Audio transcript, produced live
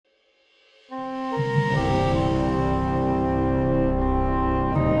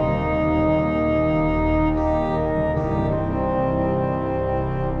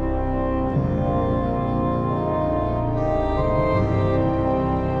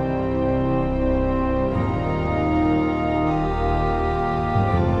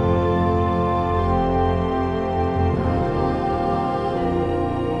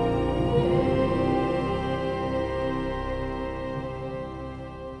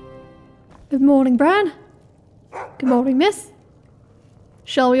Good morning, Bran. Good morning, Myth.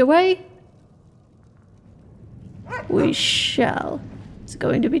 Shall we away? We shall. It's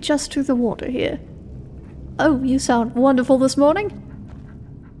going to be just through the water here. Oh, you sound wonderful this morning.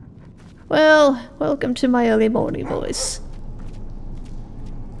 Well, welcome to my early morning voice.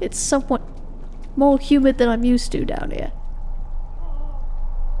 It's somewhat more humid than I'm used to down here.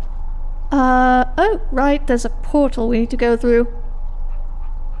 Oh, right, there's a portal we need to go through.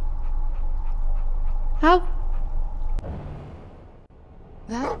 How?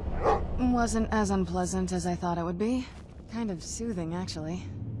 That wasn't as unpleasant as I thought it would be. Kind of soothing, actually.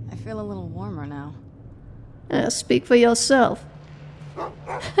 I feel a little warmer now. Speak for yourself.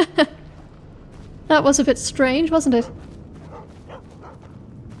 That was a bit strange, wasn't it?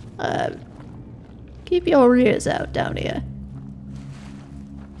 Keep your ears out down here.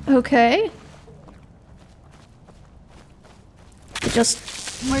 Okay. Just...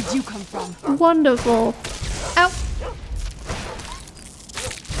 Where'd you come from? Wonderful. Ow!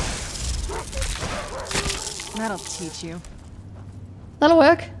 That'll teach you. That'll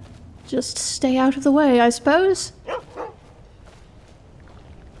work. Just stay out of the way, I suppose.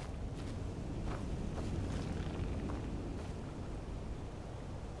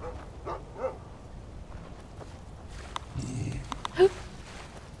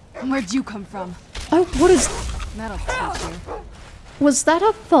 Where'd you come from? Oh, what is... That'll teach you. Was that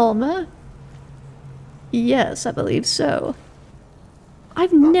a Falmer? Yes, I believe so.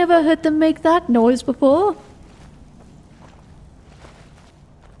 I've never heard them make that noise before.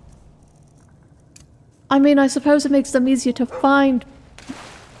 I mean, I suppose it makes them easier to find.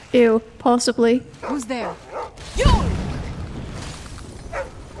 Ew, possibly. Who's there? You!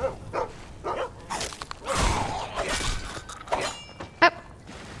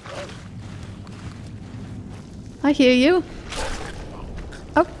 I hear you.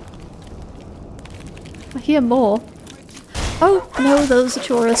 Oh. I hear more. Oh, no, those are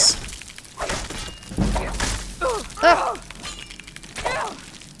tourists.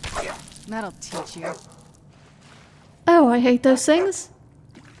 That'll teach you. Oh, I hate those things.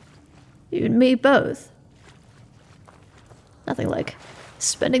 You and me both. Nothing like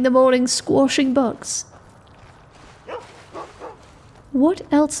spending the morning squashing bugs. What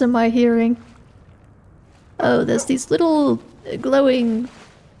else am I hearing? Oh, there's these little glowing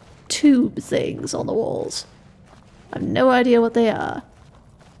tube things on the walls. I've no idea what they are.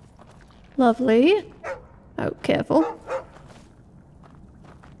 Lovely. Oh, careful.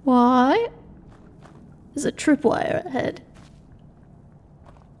 Why? There's a tripwire ahead.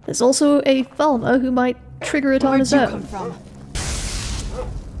 There's also a Falmer who might trigger it on his own. Where'd you come from?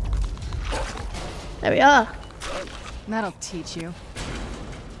 There we are. That'll teach you.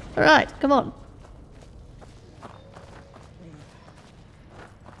 Alright, come on.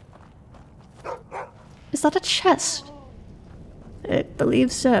 Is that a chest? I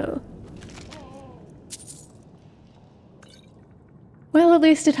believe so. Well, at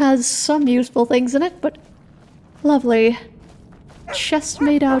least it has some useful things in it, but... Lovely. Chest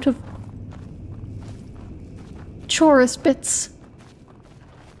made out of... Chorus bits.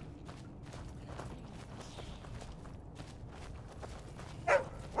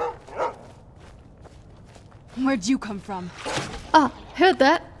 Where'd you come from? Ah, heard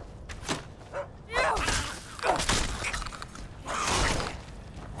that.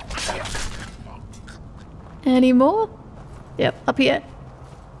 Any more? Yep, up here.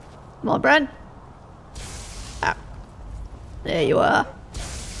 Come on, Bran. Ah. There you are.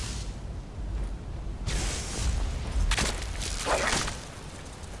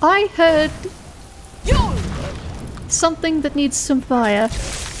 I heard... something that needs some fire.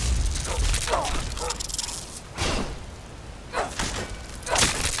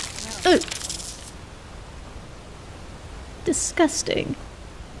 Ooh. Disgusting.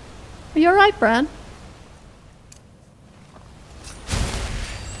 Are you alright, Bran?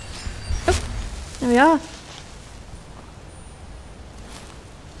 There we are.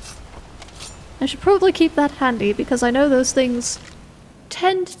 I should probably keep that handy because I know those things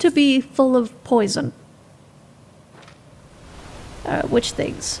tend to be full of poison. Which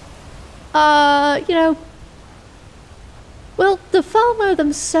things? You know... Well, the Falmer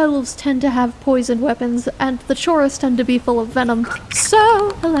themselves tend to have poison weapons and the Chorus tend to be full of venom.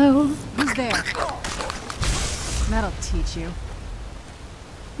 So, hello. Who's there? That'll teach you.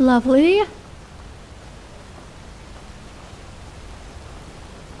 Lovely.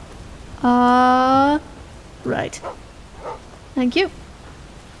 Right. Thank you.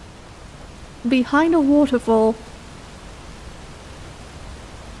 Behind a waterfall.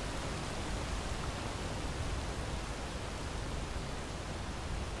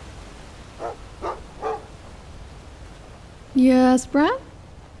 Yes, Bran?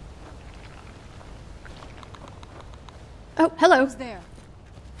 Oh, hello. Who's there?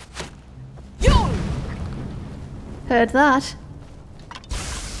 Heard that.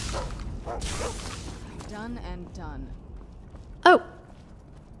 Done and done. Oh.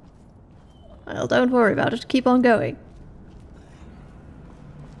 Well, don't worry about it. Keep on going.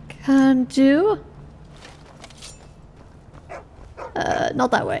 Can do.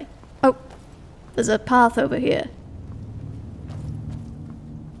 Not that way. Oh. There's a path over here.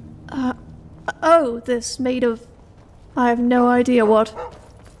 Oh, this made of... I have no idea what.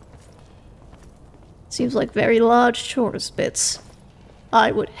 Seems like very large chorus bits.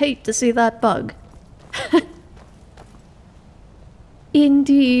 I would hate to see that bug.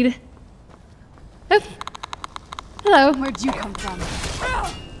 Indeed. Oh. Hello. Where'd you come from?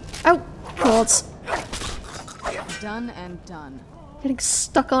 Oh, cords. Done and done. Getting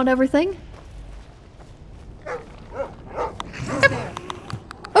stuck on everything. Who's there?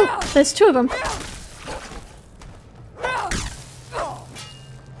 Oh, there's two of them.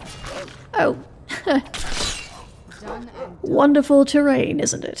 Oh. Done and done. Wonderful terrain,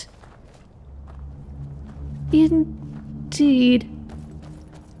 isn't it? Indeed.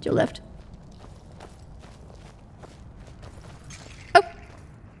 To your left. Oh!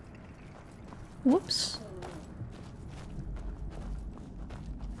 Whoops.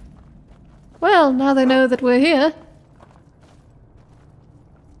 Well, now they know that we're here.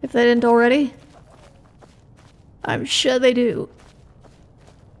 If they didn't already. I'm sure they do.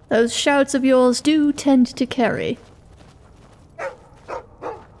 Those shouts of yours do tend to carry.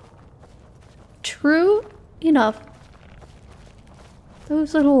 True enough.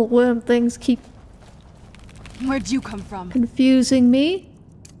 Those little worm things keep Where'd you come from? confusing me.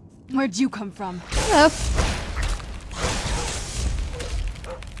 Where'd you come from? Oh.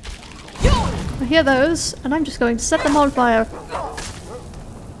 I hear those, and I'm just going to set them on fire.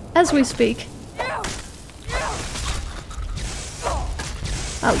 As we speak.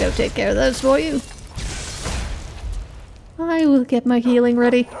 I'll go take care of those for you. I will get my healing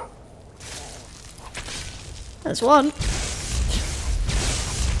ready. There's one.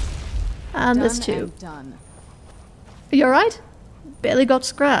 And there's two. And done. You alright? Barely got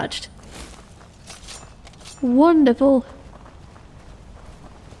scratched. Wonderful.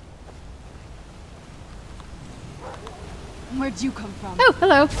 Where'd you come from? Oh,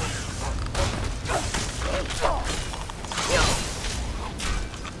 hello.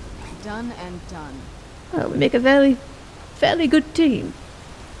 Done and done. Oh, we make a fairly good team.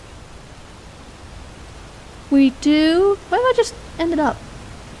 We do? Where have I just ended up?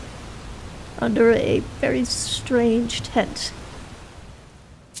 Under a very strange tent.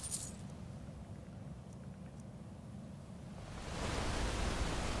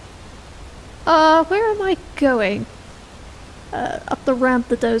 Where am I going? Up the ramp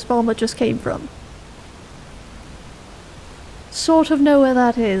that those bomber just came from. Sort of know where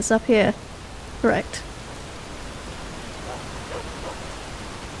that is, up here. Correct.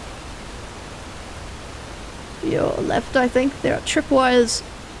 Your left, I think. There are tripwires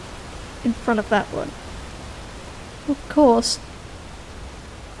in front of that one. Of course.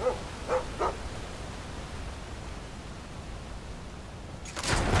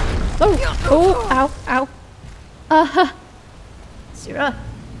 Oh! Oh! Ow! Ow! Cira.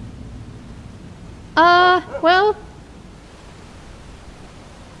 Well...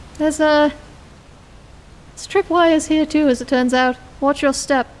 There's tripwires here too, as it turns out. Watch your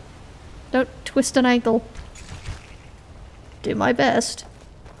step. Don't twist an ankle. Do my best.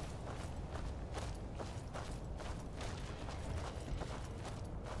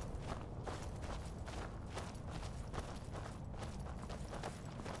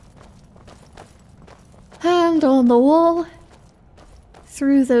 And on the wall,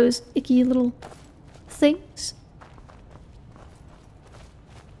 through those icky little things.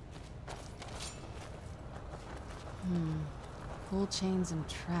 Pull chains and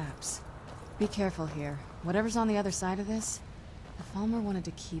traps. Be careful here. Whatever's on the other side of this, the Falmer wanted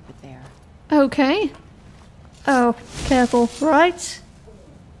to keep it there. Okay. Oh, careful, right?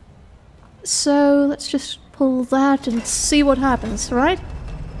 So, let's just pull that and see what happens, right?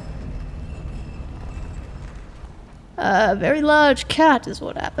 A very large cat is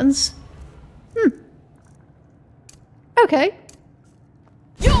what happens. Okay.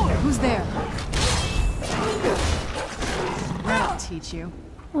 Who's there? That'll teach you.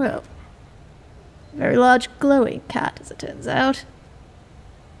 Well, very large glowing cat, as it turns out.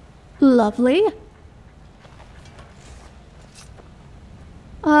 Lovely.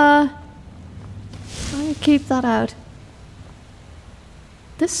 I keep that out.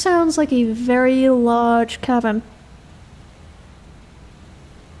 This sounds like a very large cavern.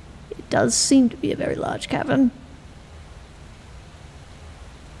 does seem to be a very large cavern.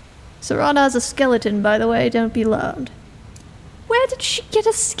 Serana has a skeleton, by the way, don't be alarmed. Where did she get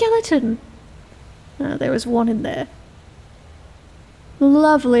a skeleton? Oh, there was one in there.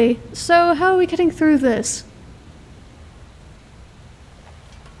 Lovely. So, how are we getting through this?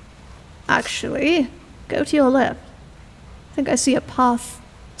 Actually, go to your left. I think I see a path,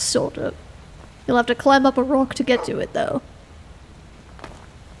 sort of. You'll have to climb up a rock to get to it, though.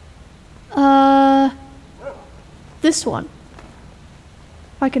 This one.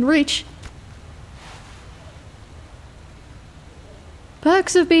 If I can reach.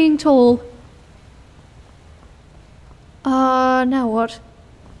 Perks of being tall. Now what?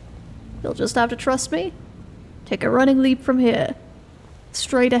 You'll just have to trust me. Take a running leap from here.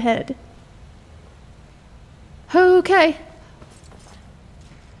 Straight ahead. Okay.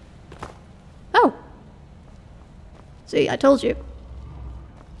 Oh. See, I told you.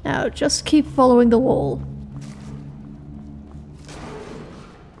 Now, just keep following the wall.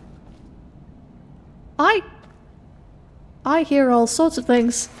 I hear all sorts of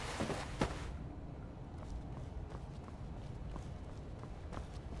things.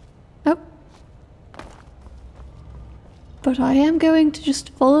 Oh. But I am going to just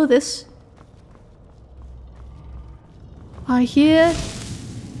follow this. I hear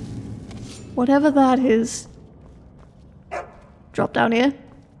whatever that is. Drop down here.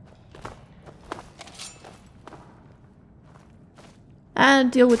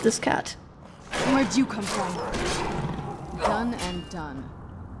 And deal with this cat. Where'd you come from? Done and done.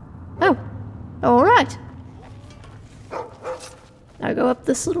 Oh, alright. Now go up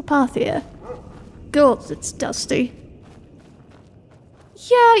this little path here. God, it's dusty.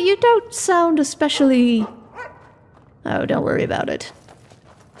 Yeah, you don't sound especially... Oh, don't worry about it.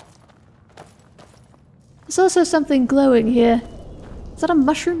 There's also something glowing here. Is that a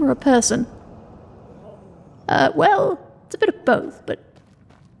mushroom or a person? Well, it's a bit of both, but...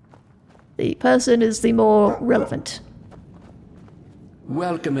 the person is the more relevant.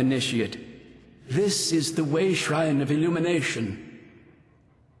 Welcome, Initiate. This is the Way Shrine of Illumination.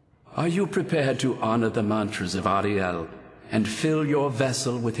 Are you prepared to honor the mantras of Ariel and fill your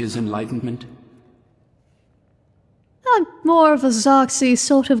vessel with his enlightenment? I'm more of a Xarxes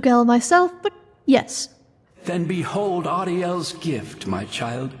sort of girl myself, but yes. Then behold Ariel's gift, my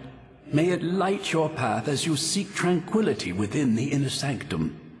child. May it light your path as you seek tranquility within the inner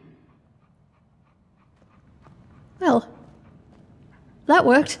sanctum. Well, that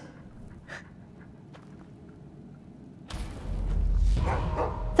worked.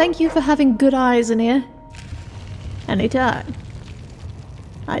 Thank you for having good eyes in here. Anytime.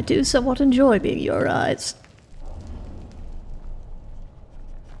 I do somewhat enjoy being your eyes.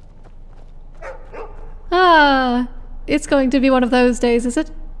 Ah, it's going to be one of those days, is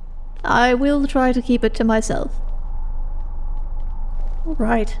it? I will try to keep it to myself. All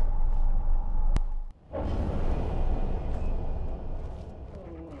right.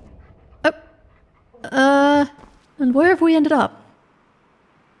 And where have we ended up?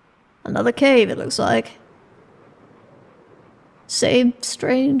 Another cave, it looks like. Same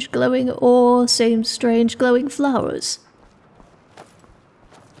strange glowing ore, same strange glowing flowers.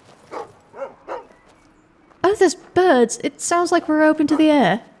 Oh, there's birds. It sounds like we're open to the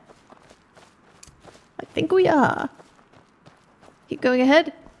air. I think we are. Keep going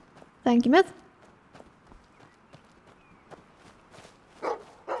ahead. Thank you, Myth.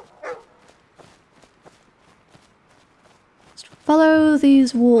 Just follow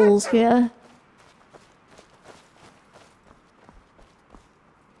these walls here.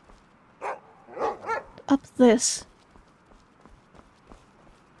 Up this.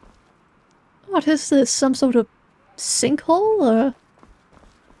 What is this? Some sort of sinkhole, or...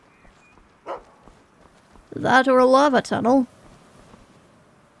 that or a lava tunnel?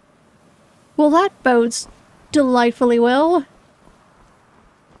 Well, that bodes delightfully well.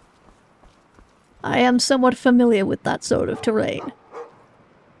 I am somewhat familiar with that sort of terrain.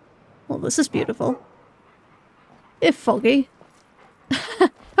 Well, this is beautiful. If foggy.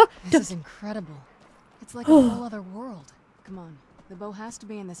 Oh, this is incredible. It's like a whole other world. Come on, the bow has to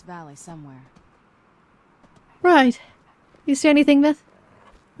be in this valley somewhere. Right. You see anything, Myth?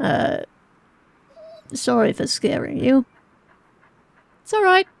 Sorry for scaring you. It's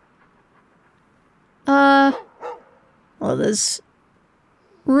alright. Well, there's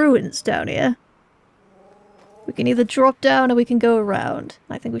ruins down here. We can either drop down or we can go around.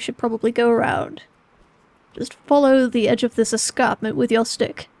 I think we should probably go around. Just follow the edge of this escarpment with your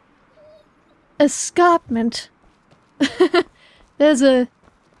stick. Escarpment? There's a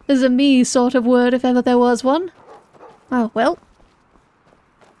me sort of word if ever there was one. Oh, well.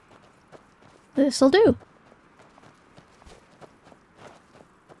 This'll do.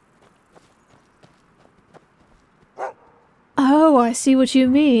 Oh, I see what you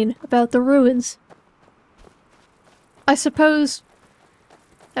mean about the ruins. I suppose...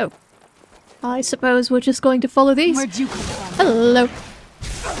 Oh. I suppose we're just going to follow these. Where'd you come from? Hello.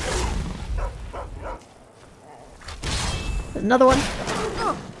 Another one.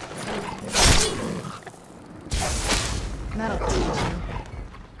 That'll teach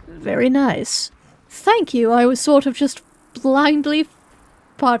you. Very nice. Thank you, I was sort of just blindly,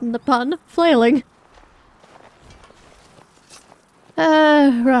 pardon the pun, flailing.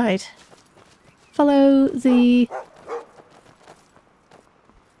 Right. Follow the...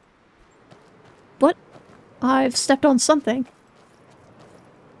 What? I've stepped on something.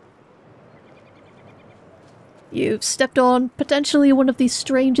 You've stepped on potentially one of the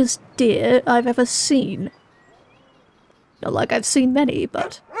strangest deer I've ever seen. Not like I've seen many,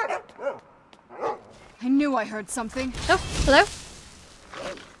 but... I knew I heard something. Oh, hello?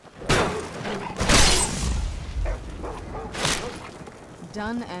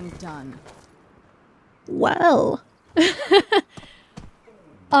 Done and done. Well.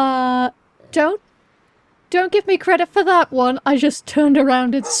 Don't give me credit for that one. I just turned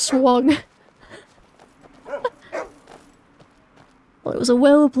around and swung. Well, it was a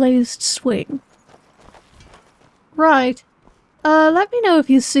well-placed swing. Right. Let me know if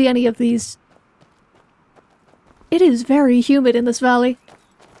you see any of these. It is very humid in this valley.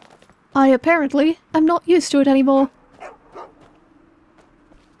 I apparently am not used to it anymore.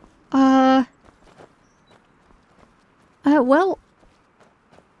 Well...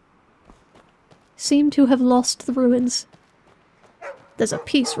 Seem to have lost the ruins. There's a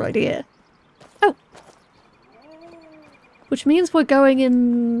piece right here. Oh! Which means we're going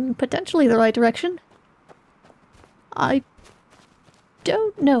in potentially the right direction. I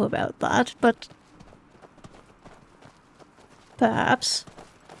don't know about that, but... perhaps.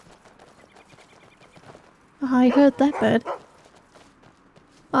 I heard that bird.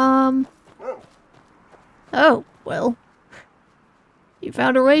 Oh, well. You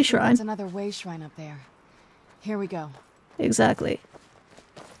found a way shrine. There's another way shrine up there. Here we go. Exactly.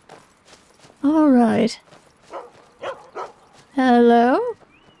 Alright. Hello?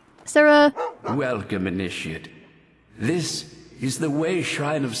 Is there a... Welcome, Initiate. This is the Way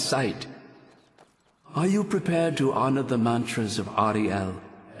Shrine of Sight. Are you prepared to honor the mantras of Ariel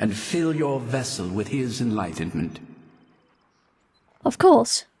and fill your vessel with his enlightenment? Of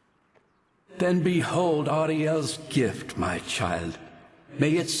course. Then behold Ariel's gift, my child.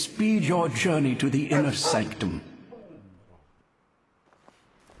 May it speed your journey to the inner sanctum.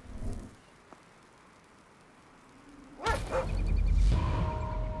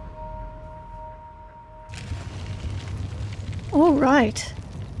 All right.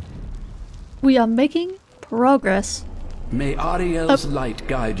 We are making progress. May Ariel's light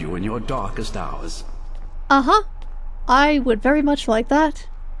guide you in your darkest hours. Uh-huh. I would very much like that.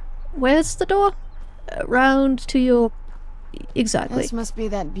 Where's the door? Round to your... Exactly. This must be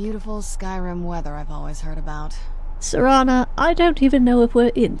that beautiful Skyrim weather I've always heard about. Serana, I don't even know if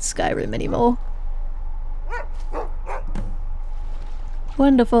we're in Skyrim anymore.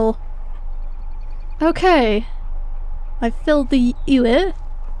 Wonderful. Okay. I filled the ear.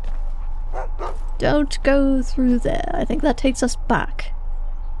 Don't go through there. I think that takes us back.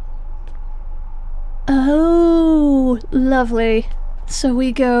 Oh, lovely. So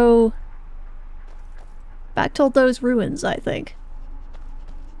we go... back toward those ruins, I think.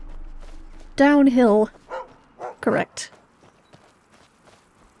 Downhill. Correct.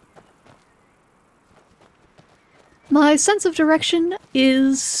 My sense of direction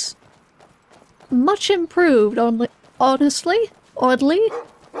is... much improved, honestly. Oddly.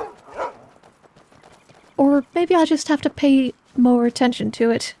 Or maybe I just have to pay more attention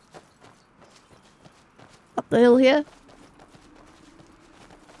to it. Up the hill here.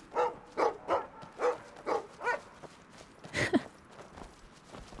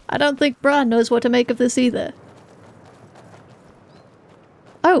 I don't think Bran knows what to make of this either.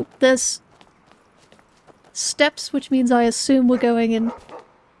 Oh, there's steps, which means I assume we're going in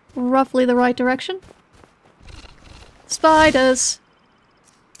roughly the right direction. Spiders!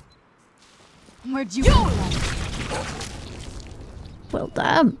 Where'd you come from? Well,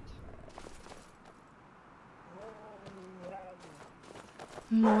 damn.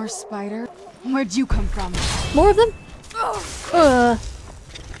 More spider? Where'd you come from? More of them?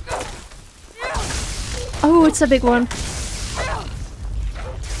 Oh, it's a big one.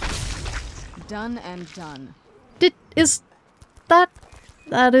 Done and done. Is that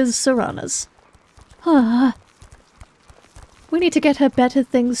is Serana's. Ah. We need to get her better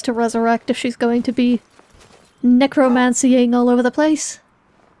things to resurrect if she's going to be necromancying all over the place.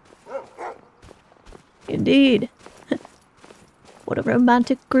 Indeed. What a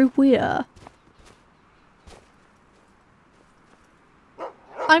romantic group we are.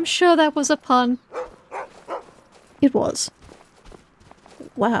 I'm sure that was a pun. It was.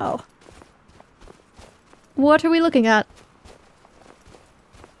 Wow. What are we looking at?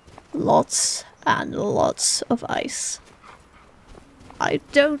 Lots and lots of ice. I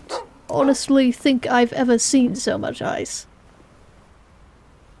don't honestly think I've ever seen so much ice.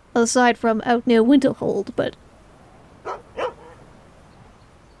 Aside from out near Winterhold, but...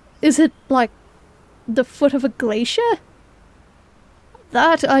 Is it, like, the foot of a glacier?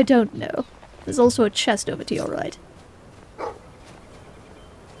 That I don't know. There's also a chest over to your right.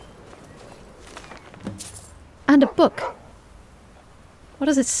 And a book. What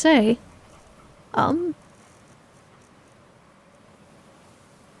does it say?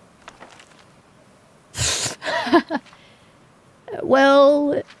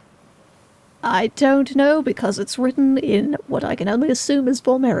 Well, I don't know because it's written in what I can only assume is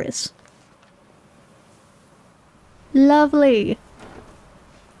Volmeris. Lovely.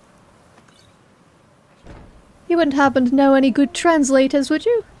 You wouldn't happen to know any good translators, would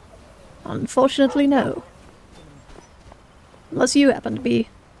you? Unfortunately, no. Unless you happen to be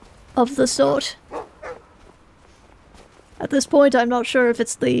of the sort. At this point, I'm not sure if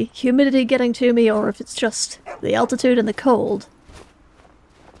it's the humidity getting to me or if it's just the altitude and the cold.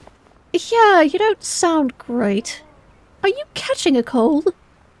 Yeah, you don't sound great. Are you catching a cold?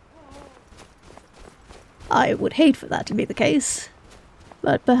 I would hate for that to be the case,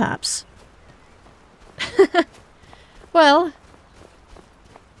 but perhaps. Well...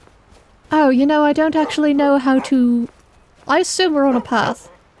 Oh, you know, I don't actually know how to... I assume we're on a path.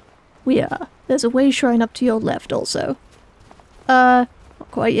 We are. There's a way shrine up to your left also. Not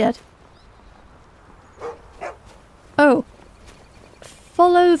quite yet. Oh.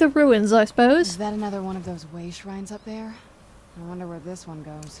 Follow the ruins, I suppose. Is that another one of those way shrines up there? I wonder where this one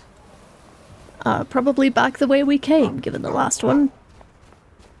goes. Probably back the way we came, given the last one.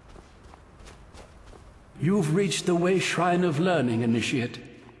 You've reached the Way Shrine of Learning, Initiate.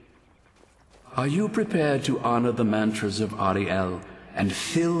 Are you prepared to honor the mantras of Ariel and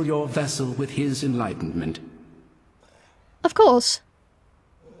fill your vessel with his enlightenment? Of course.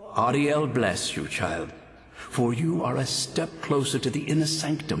 Ariel bless you, child, for you are a step closer to the inner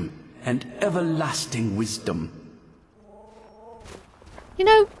sanctum and everlasting wisdom. You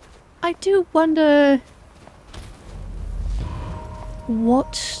know, I do wonder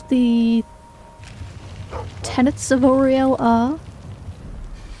what the tenets of Ariel are.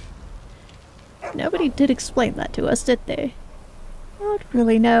 Nobody did explain that to us, did they? I don't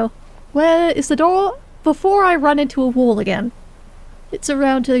really know. Where is the door? Before I run into a wall again. It's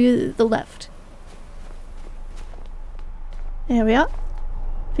around to the left. There we are.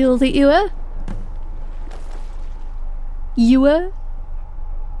 Feel the ewer. Ewer.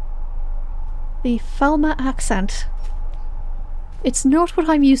 The Falmer accent. It's not what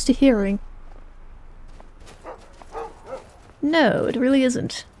I'm used to hearing. No, it really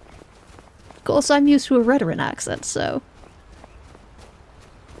isn't. Of course, I'm used to a Redoran accent, so...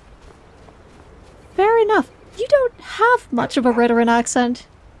 Fair enough. You don't have much of a Redoran accent.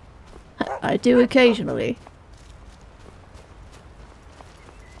 I do occasionally.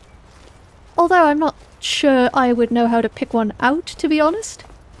 Although I'm not sure I would know how to pick one out, to be honest.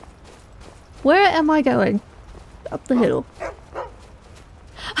 Where am I going? Up the hill.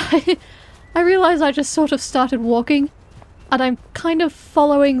 I realize I just sort of started walking, and I'm kind of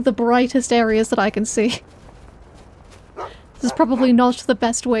following the brightest areas that I can see. This is probably not the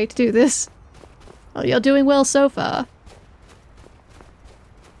best way to do this. Well, you're doing well so far.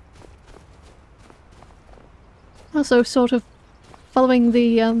 Also sort of following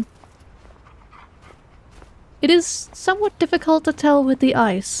the, It is somewhat difficult to tell with the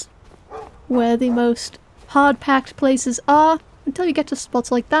ice where the most hard-packed places are until you get to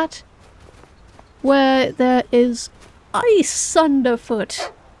spots like that, where there is ice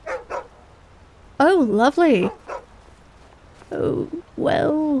underfoot. Oh, lovely. Oh,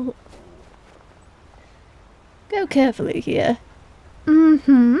 well... Go carefully here.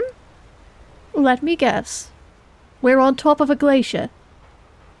 Mm-hmm. Let me guess. We're on top of a glacier.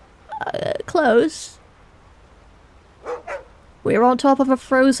 Close. We're on top of a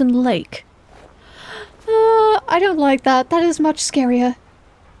frozen lake. I don't like that. That is much scarier.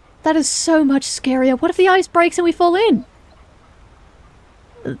 That is so much scarier. What if the ice breaks and we fall in?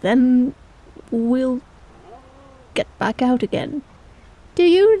 Then we'll get back out again. Do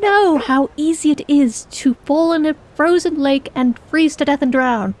you know how easy it is to fall in a frozen lake and freeze to death and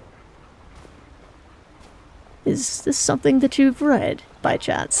drown? Is this something that you've read, by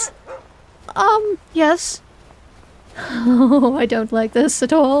chance? Yes. Oh, I don't like this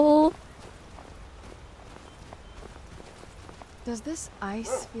at all. Does this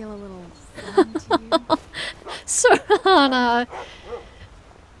ice feel a little foreign to you? Serana!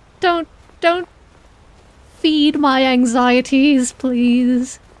 Don't feed my anxieties,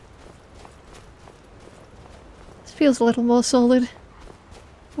 please. This feels a little more solid.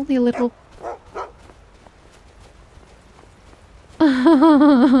 Only a little.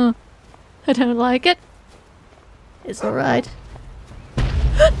 I don't like it. It's alright.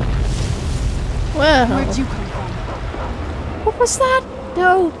 Well. Where'd you come from? What was that?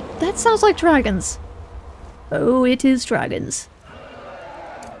 No, that sounds like dragons. Oh, it is dragons.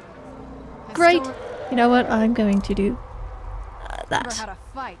 Great. You know what? I'm going to do that. Never had a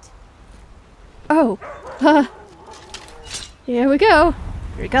fight. Oh. Here we go.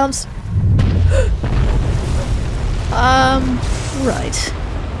 Here he comes. Right.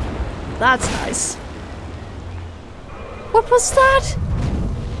 That's nice. What was that?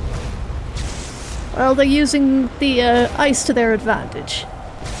 Well, they're using the ice to their advantage.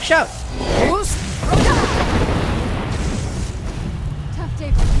 Shout! Tough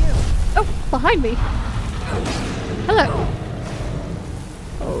day for you. Oh, behind me. Hello.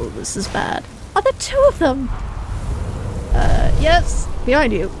 Oh, this is bad. Are there two of them? Yes,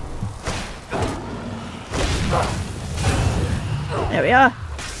 behind you. There we are.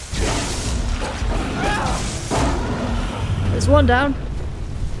 There's one down.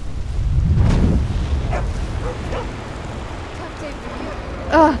 Tough day for you.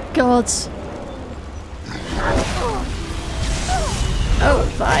 Oh, gods. Oh,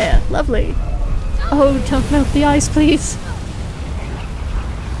 fire. Lovely. Oh, don't melt the ice, please.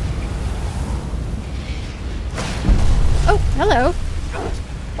 Oh, hello.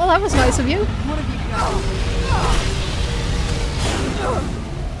 Well, that was nice of you. What have you got?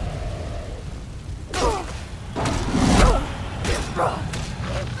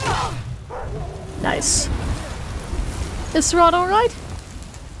 Nice. Is Serana alright?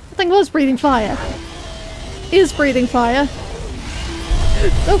 I think was breathing fire. Is breathing fire.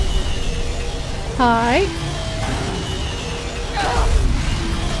 Oh. Hi.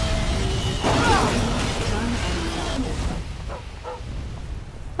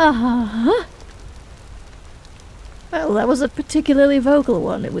 Uh-huh. Well, that was a particularly vocal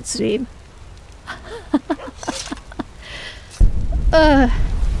one, it would seem.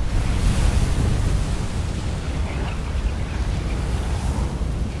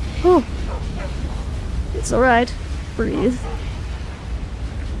 Whew. It's alright. Breathe.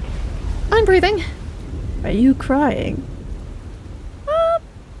 I'm breathing. Are you crying?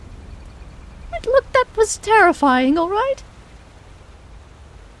 Look, that was terrifying, alright?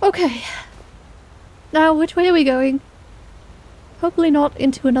 Okay. Now, which way are we going? Hopefully not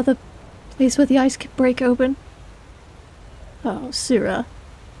into another place where the ice can break open. Oh, Cira.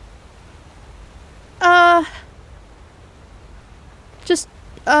 Just,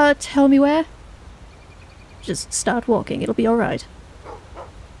 tell me where. Just start walking, it'll be alright.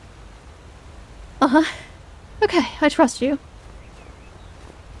 Uh-huh. Okay, I trust you.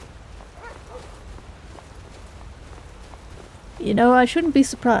 You know, I shouldn't be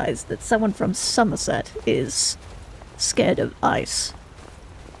surprised that someone from Somerset is scared of ice.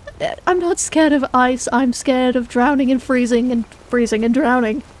 I'm not scared of ice, I'm scared of drowning and freezing and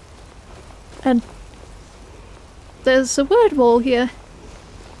drowning. And there's a word wall here.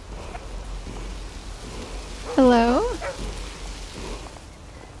 Hello?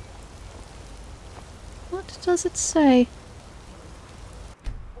 What does it say?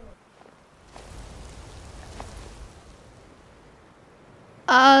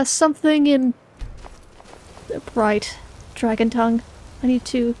 Something in the bright dragon tongue. I need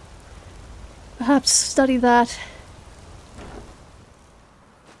to perhaps study that.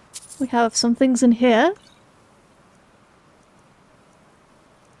 We have some things in here.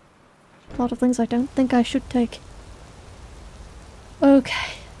 A lot of things I don't think I should take.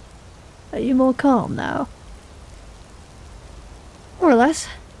 Okay. Are you more calm now? More or less.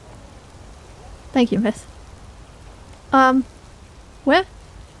 Thank you, Myth. Where?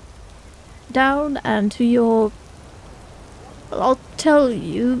 Down and to your... Well, I'll tell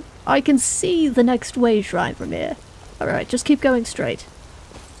you. I can see the next way shrine from here. Alright, just keep going straight.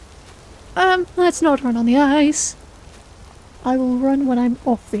 Let's not run on the ice. I will run when I'm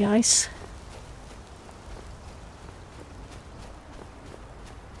off the ice.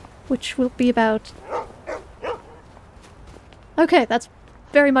 Which will be about... Okay, that's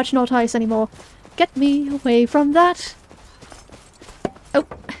very much not ice anymore. Get me away from that. Oh.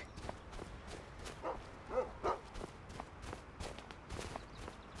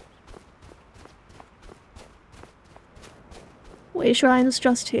 Way Shrine's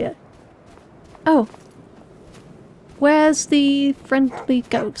just here. Oh. Where's the friendly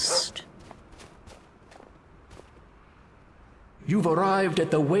ghost? You've arrived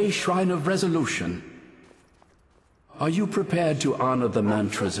at the Way Shrine of Resolution. Are you prepared to honor the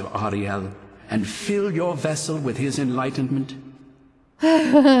mantras of Ariel and fill your vessel with his enlightenment?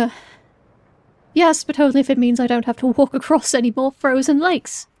 Yes, but only if it means I don't have to walk across any more frozen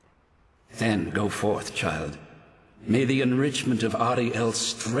lakes. Then go forth, child. May the enrichment of Ariel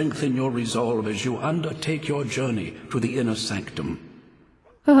strengthen your resolve as you undertake your journey to the inner sanctum.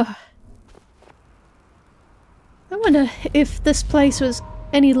 I wonder if this place was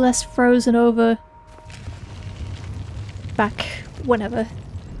any less frozen over back whenever.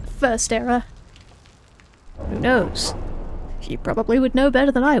 First era. Who knows? You probably would know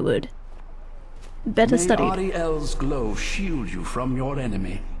better than I would. Better studied. May Ariel's glow shield you from your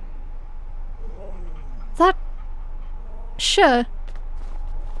enemy. That... Sure.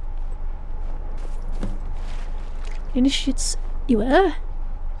 Initiates... You were?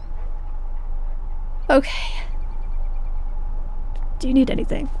 Okay. Do you need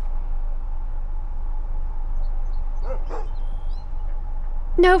anything?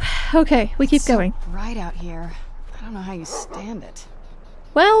 No. Okay, we keep going. Right out here. I don't know how you stand it.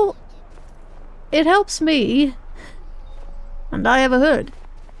 Well, it helps me. And I have a hood.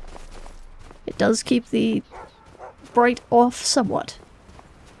 It does keep the bright off somewhat.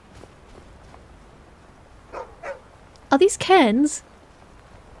 Are these cans?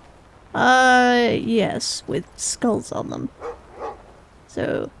 Yes, with skulls on them.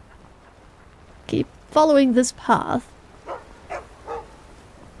 So, keep following this path.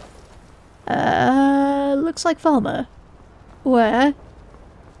 Looks like Farmer. Where?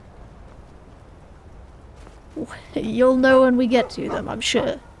 You'll know when we get to them, I'm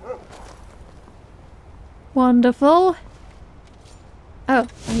sure. Wonderful. Oh,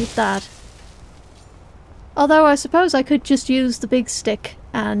 I need that. Although I suppose I could just use the big stick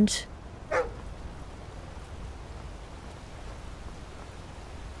and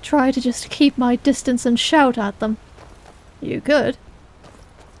try to just keep my distance and shout at them. You could.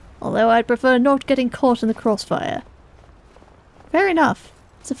 Although I'd prefer not getting caught in the crossfire. Fair enough.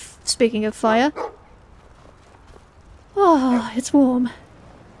 Speaking of fire. Oh, it's warm.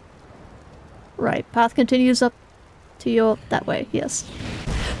 Right, path continues up to your... that way, yes.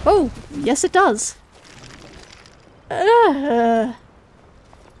 Oh, yes it does!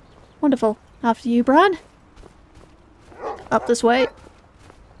 Wonderful. After you, Bran. Up this way.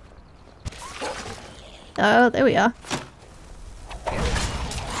 Oh, there we are.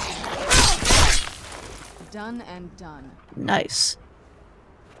 Done and done. Nice.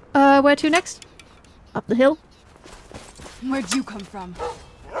 Where to next? Up the hill? Where'd you come from?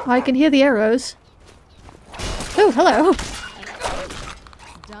 I can hear the arrows. Oh, hello!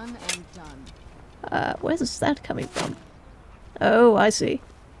 Done and done. Where's that coming from? Oh, I see.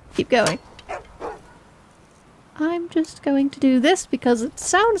 Keep going. I'm just going to do this because it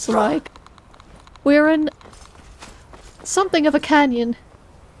sounds like we're in something of a canyon.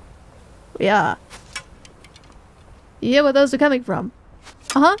 We are. You hear where those are coming from?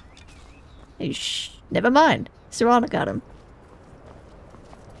 Uh-huh. Hey, shh. Never mind. Serana got him.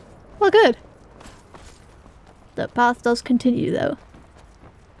 Well, good. The path does continue, though.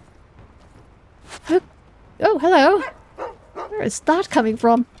 Oh, hello. Where is that coming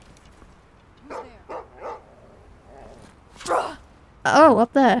from? Oh,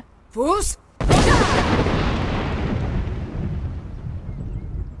 up there. Fools!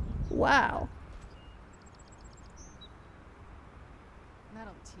 Wow.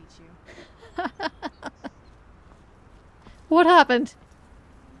 That'll teach you. What happened?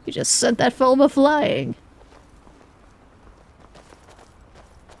 You just sent that Fulma flying.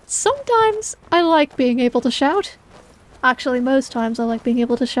 Sometimes I like being able to shout. Actually, most times I like being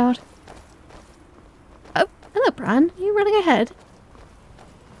able to shout. Oh, hello, Bran. Are you running ahead?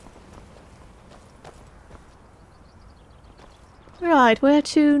 Right, where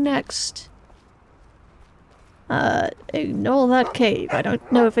to next? Ignore that cave. I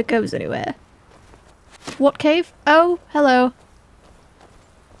don't know if it goes anywhere. What cave? Oh, hello.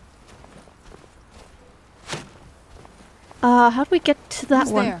 How do we get to that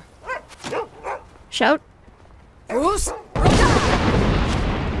Who's one? there? Shout. Fools!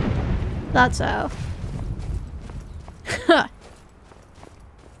 That's how.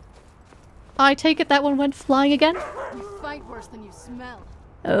 I take it that one went flying again? You fight worse than you smell.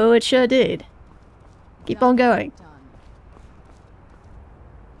 Oh, it sure did. Keep on going. Done.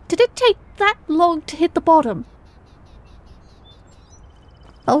 Did it take that long to hit the bottom?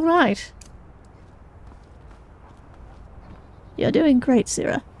 Alright. You're doing great,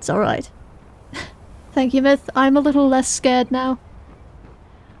 Cira. It's alright. Thank you, Myth. I'm a little less scared now.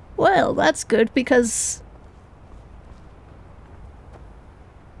 Well, that's good, because...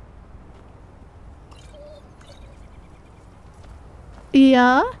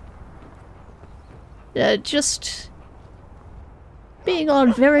 Yeah? Just... being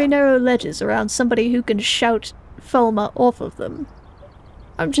on very narrow ledges around somebody who can shout Fulma off of them.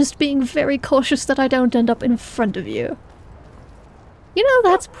 I'm just being very cautious that I don't end up in front of you. You know,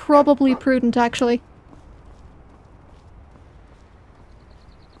 that's probably prudent, actually.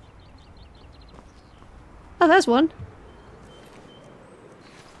 Oh, there's one.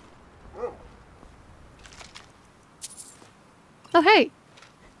 Oh, hey!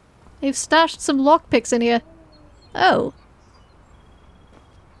 They've stashed some lockpicks in here. Oh.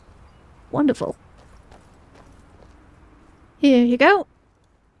 Wonderful. Here you go.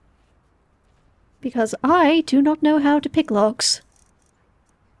 Because I do not know how to pick locks.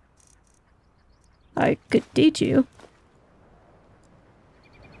 I could teach you.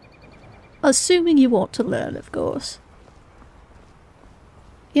 Assuming you want to learn, of course.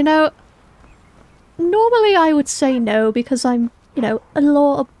 You know, normally I would say no because I'm, you know, a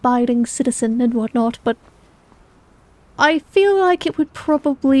law-abiding citizen and whatnot, but I feel like it would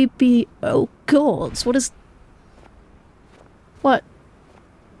probably be... Oh, gods, what is... What?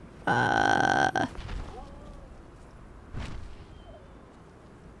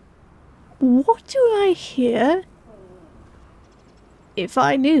 What do I hear? If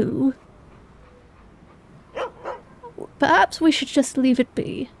I knew... Perhaps we should just leave it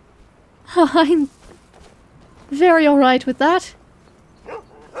be. I'm very alright with that.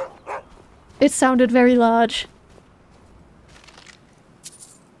 It sounded very large.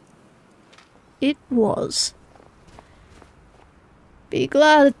 It was. Be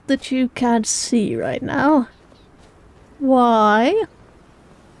glad that you can't see right now. Why?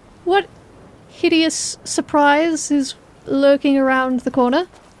 What hideous surprise is lurking around the corner?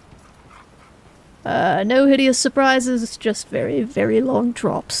 No hideous surprises, just very, very long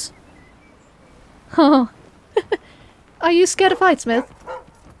drops. Huh. Are you scared of heights, Smith?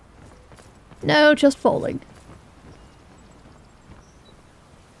 No, just falling.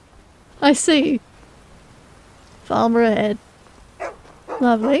 I see. Farmer ahead.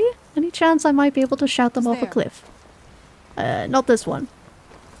 Lovely. Any chance I might be able to shout them off a cliff? Not this one.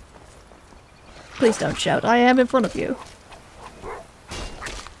 Please don't shout. I am in front of you.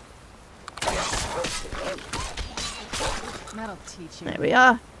 That'll teach you. There we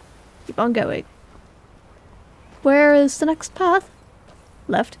are. Keep on going. Where is the next path?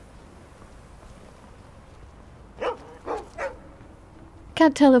 Left.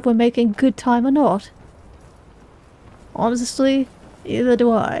 Can't tell if we're making good time or not. Honestly, neither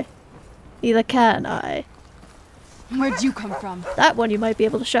do I. Neither can I. Where'd you come from? That one you might be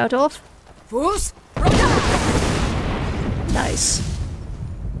able to shout off. Fools! Nice.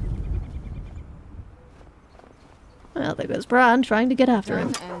 Well, there goes Bran trying to get after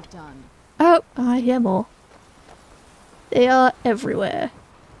him. Done and done. Oh, I hear more. They are everywhere.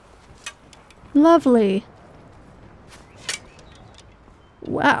 Lovely.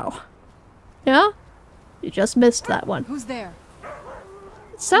 Wow. Yeah? You just missed that one. Who's there?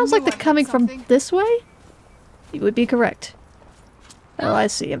 It sounds like they're coming from something. this way? You would be correct. Oh, I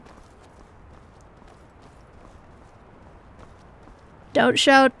see him. Don't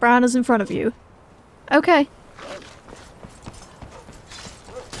shout, Bran is in front of you. Okay.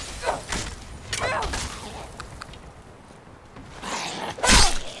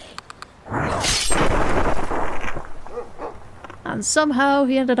 And somehow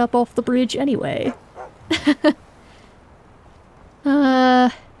he ended up off the bridge anyway.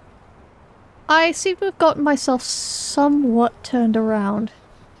 I seem to have gotten myself somewhat turned around.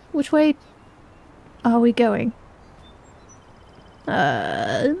 Which way are we going?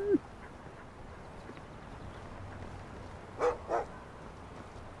 I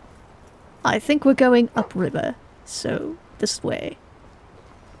think we're going upriver, so this way.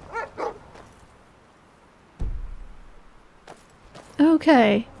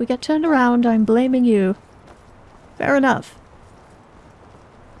 Okay, we get turned around, I'm blaming you. Fair enough.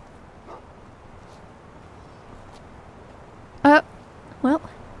 Well.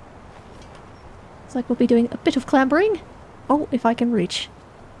 Looks like we'll be doing a bit of clambering. Oh, if I can reach.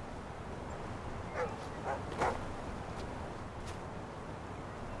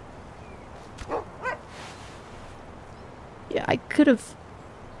 Yeah, I could have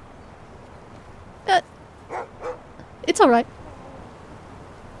It's alright.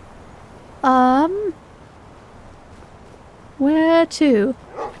 Where to?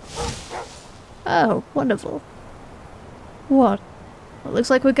 Oh, wonderful. What? Well, looks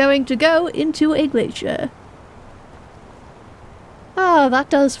like we're going to go into a glacier. Oh, that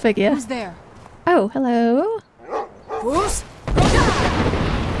does figure. Who's there? Oh, hello. Who's?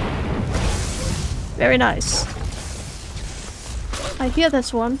 Very nice. I hear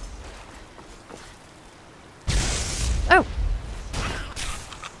this one. Oh!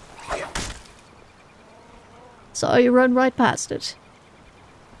 Saw you run right past it.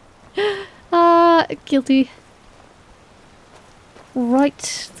 Guilty. Right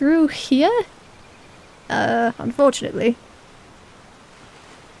through here? Unfortunately.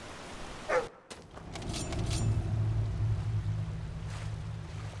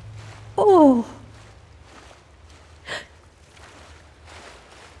 Oh!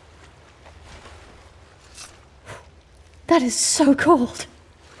 That is so cold.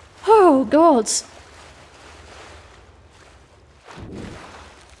 Oh, gods.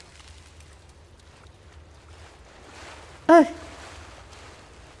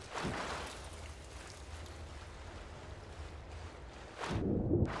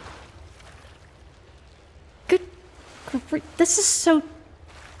 Good. This is so...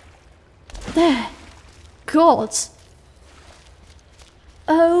 There. Gods.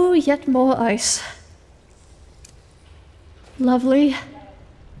 Oh, yet more ice. Lovely.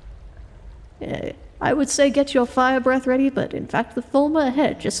 I would say get your fire breath ready, but in fact the Fulmer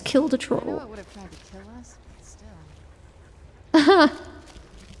ahead just killed a troll. I know it would have tried to kill us, but still.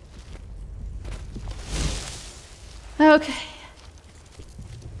 Okay.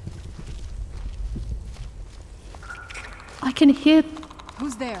 I can hear...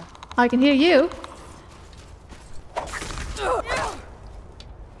 Who's there? I can hear you.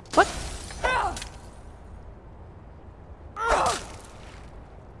 What?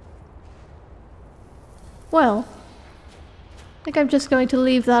 Well, I think I'm just going to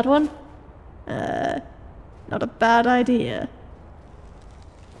leave that one. Not a bad idea.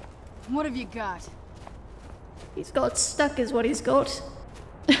 What have you got? He's got stuck is what he's got.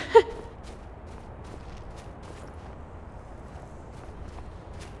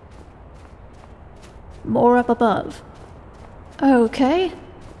 More up above. Okay.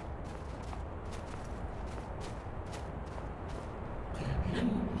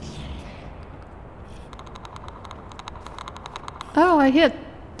 Oh, I hear...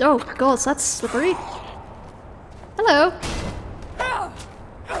 Oh, God, that's slippery. Hello.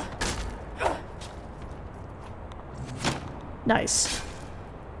 Nice.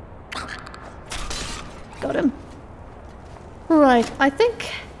 Got him. Right, I think...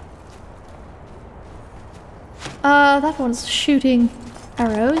 that one's shooting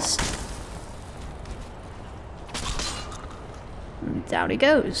arrows. Down he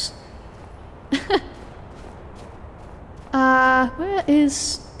goes. Where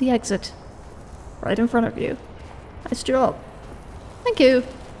is the exit? Right in front of you. Nice job. Thank you.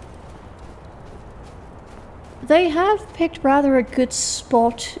 They have picked rather a good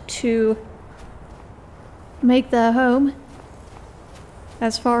spot to make their home.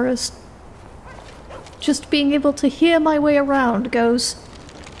 As far as just being able to hear my way around goes.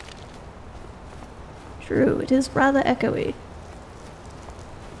 True, it is rather echoey.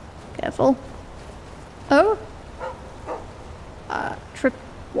 Careful. Oh? Trip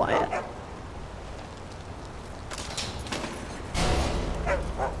wire.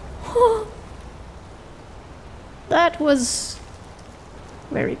 That was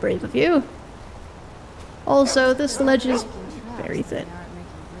very brave of you. Also, this ledge is very thin.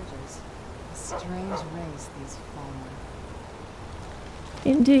 Strange race, these Fulmer.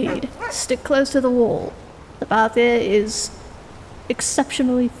 Indeed. Stick close to the wall. The path here is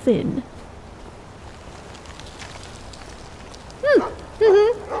exceptionally thin.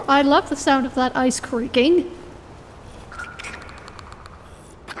 I love the sound of that ice creaking.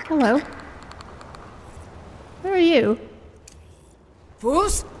 Hello. Where are you?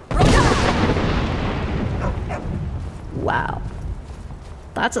 Fools? Wow.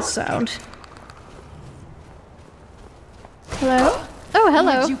 That's a sound. Hello? Oh,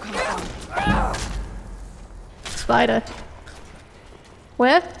 hello. Where'd you come from? Spider.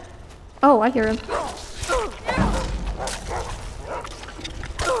 Where? Oh, I hear him.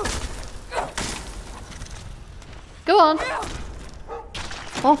 Go on.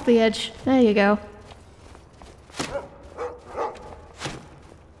 Off the edge. There you go.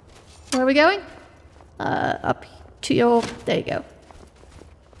 Where are we going? Up to your... There you go.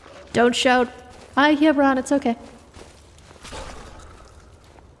 Don't shout. I hear Bran, it's okay.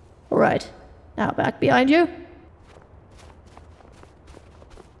 Alright. Now back behind you.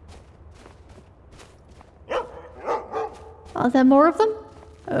 Are there more of them?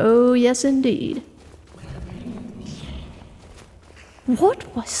 Oh, yes indeed.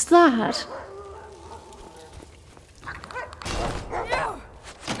 What was that?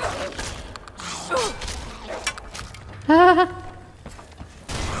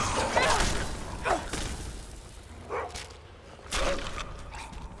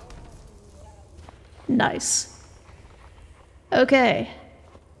 Nice. Okay.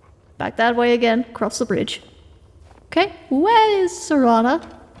 Back that way again, cross the bridge. Okay, where is Serana?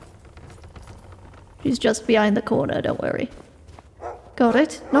 She's just behind the corner, don't worry. Got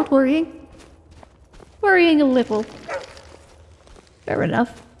it, not worrying. Worrying a little. Fair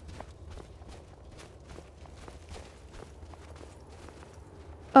enough.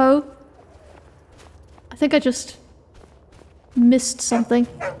 Oh. I think I just missed something.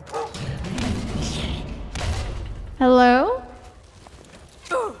 Hello?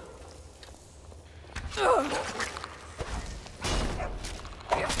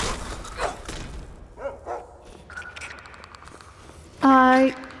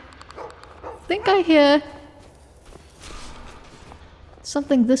 I think I hear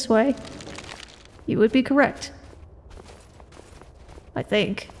something this way. You would be correct. I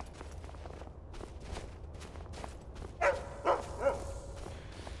think.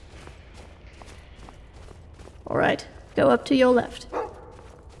 Alright, go up to your left.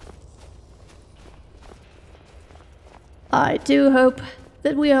 I do hope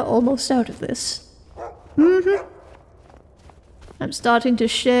that we are almost out of this. Mm-hmm. I'm starting to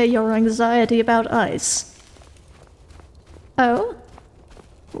share your anxiety about ice. Oh?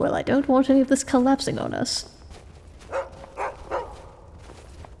 Well, I don't want any of this collapsing on us.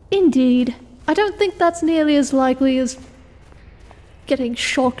 Indeed. I don't think that's nearly as likely as getting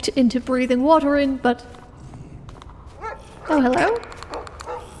shocked into breathing water in, but... Oh, hello?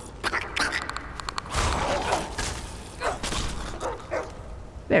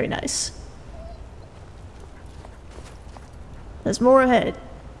 Very nice. There's more ahead.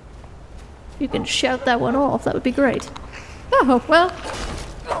 You can shout that one off, that would be great. Oh, well.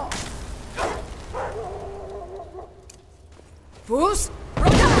 Fools!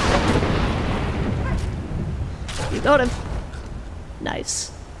 You got him.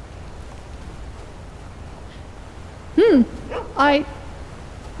 Nice.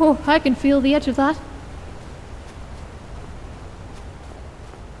 I can feel the edge of that.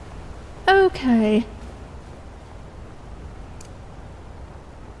 Okay.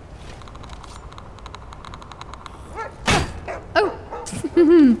 Oh!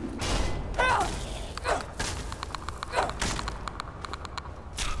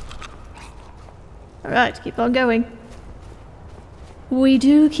 Alright, keep on going. We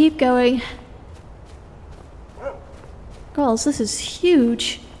do keep going. Girls, this is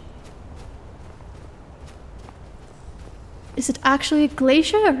huge. Is it actually a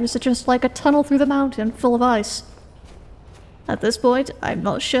glacier, or is it just like a tunnel through the mountain full of ice? At this point, I'm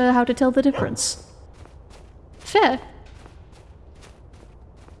not sure how to tell the difference. Fair.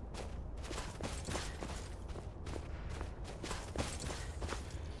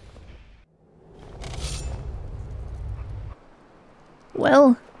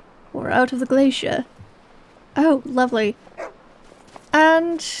 Well, we're out of the glacier. Oh, lovely.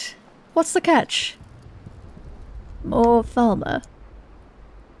 And what's the catch? More Falmer.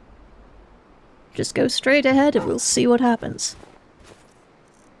 Just go straight ahead and we'll see what happens.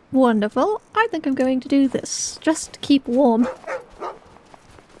 Wonderful. I think I'm going to do this. Just to keep warm.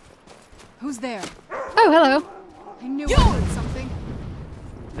 Who's there? Oh, hello. I knew I heard something.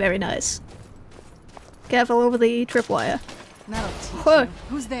 Very nice. Careful over the tripwire. That'll teach Whoa. you.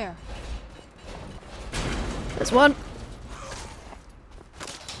 Who's there? There's one.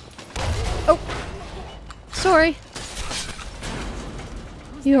 Oh. Sorry.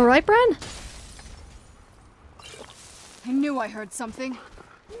 You alright, Bran? I knew I heard something.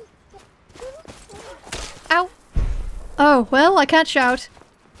 Ow. Oh, well, I can't shout.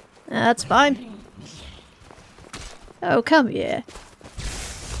 That's fine. Oh, come here.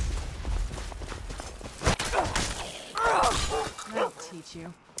 That'll teach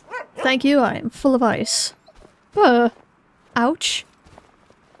you. Thank you, I am full of ice. Ouch.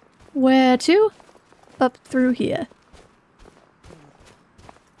 Where to? Up through here.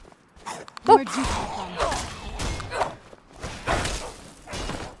 Where'd you come from?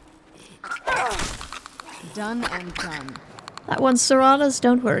 Done and done. That one's Serana's,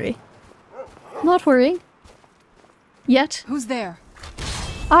 don't worry. Not worrying. Yet. Who's there?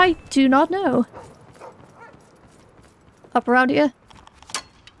 I do not know. Up around here.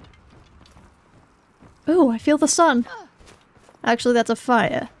 Oh, I feel the sun. Actually, that's a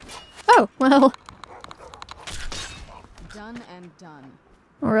fire. Oh, well. Done Done and done.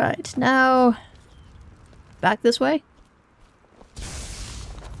 Alright, now... back this way.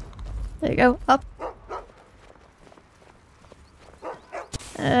 There you go, up.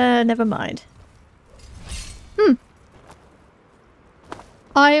 Never mind.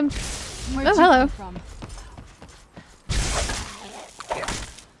 I am... Where'd oh, you hello. come from?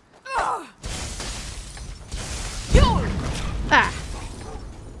 Ah!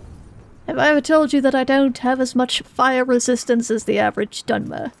 Have I ever told you that I don't have as much fire resistance as the average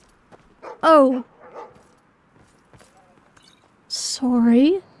Dunmer? Oh.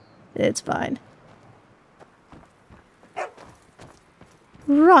 Sorry. It's fine.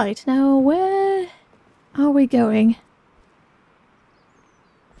 Right, now where are we going?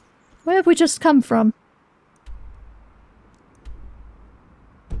 Where have we just come from?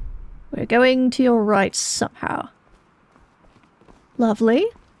 We're going to your right somehow. Lovely.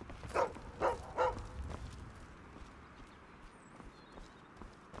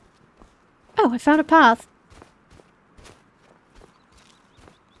 Oh, I found a path.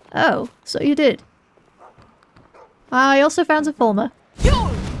 Oh, so you did. I also found some Fulmer.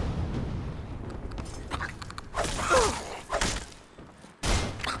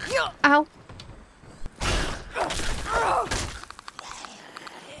 Ow.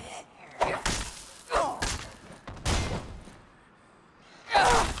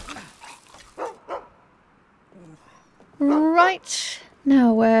 Right.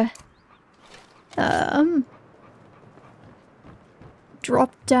 Now where?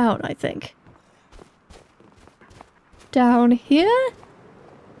 Drop down, I think. Down here?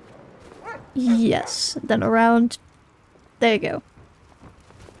 Yes. Then around... there you go.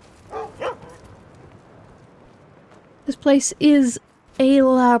 This place is a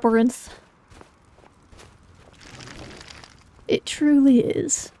labyrinth. It truly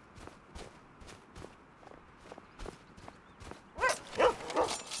is.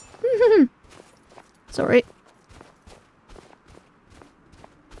 Sorry.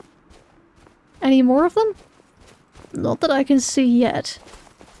 Any more of them? Not that I can see yet.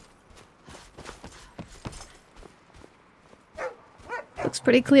 Looks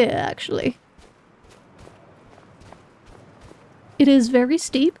pretty clear, actually. It is very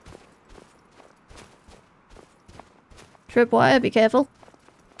steep. Tripwire, be careful.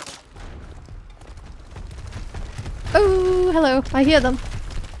 Oh, hello. I hear them.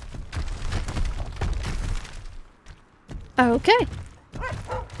 Okay.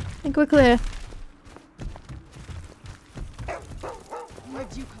 I think we're clear.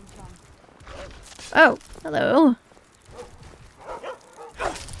 Where'd you come from? Oh, hello.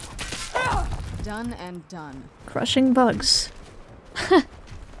 Done and done. Crushing bugs.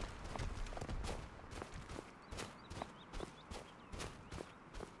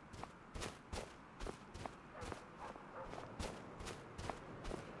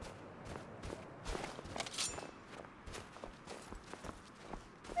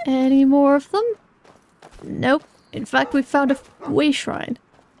 Any more of them? Nope. In fact, we found a way shrine.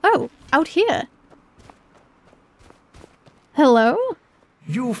 Oh, out here. Hello?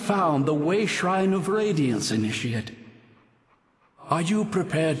 You found the Way Shrine of Radiance, Initiate. Are you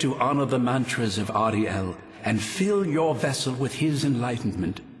prepared to honor the mantras of Ariel and fill your vessel with his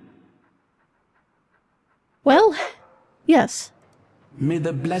enlightenment? Well, yes. May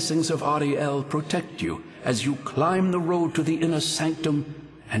the blessings of Ariel protect you as you climb the road to the inner sanctum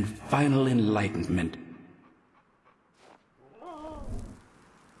and final enlightenment.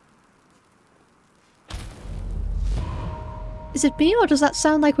 Is it me, or does that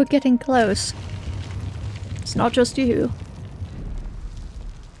sound like we're getting close? It's not just you.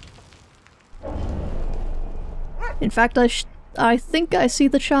 In fact, I think I see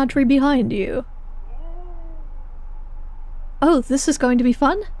the chantry behind you. Oh, this is going to be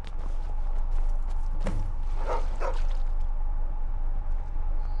fun?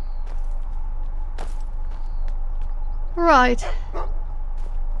 Right.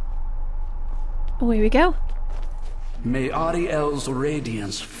 Away we go. May Ariel's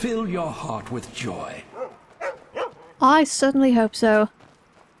radiance fill your heart with joy. I certainly hope so.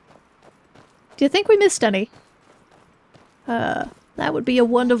 Do you think we missed any? That would be a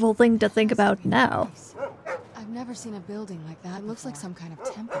wonderful thing to think about now. I've never seen a building like that. It looks like some kind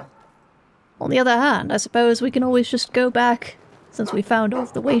of temple. On the other hand, I suppose we can always just go back, since we found all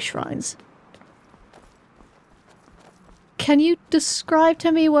of the way shrines. Can you describe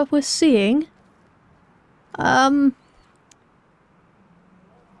to me what we're seeing?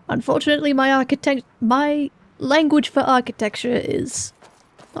 Unfortunately, my language for architecture is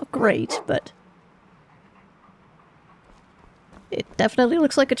not great, but it definitely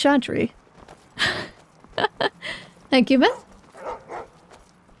looks like a chantry. Thank you, Myth.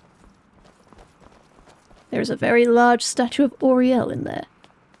 There's a very large statue of Auriel in there.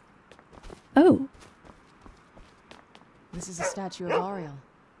 Oh. This is a statue of Auriel,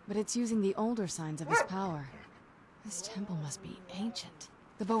 but it's using the older signs of his power. This temple must be ancient.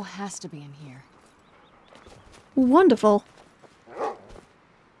 The bow has to be in here. Wonderful.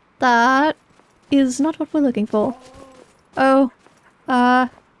 That is not what we're looking for. Oh.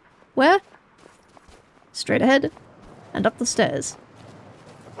 Where? Straight ahead. And up the stairs.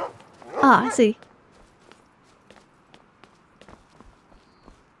 Ah, I see.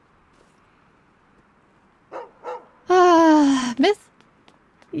 Myth?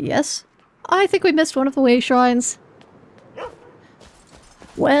 Yes. I think we missed one of the way shrines.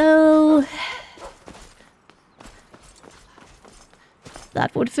 Well...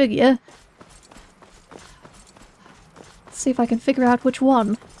 that would figure. Let's see if I can figure out which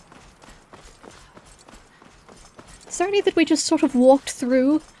one. Is there any that we just sort of walked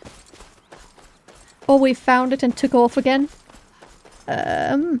through? Or we found it and took off again?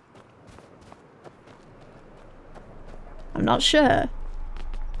 I'm not sure.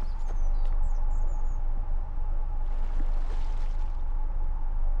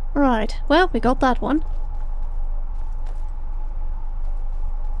 Right, well, we got that one.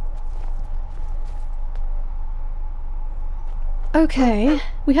 Okay,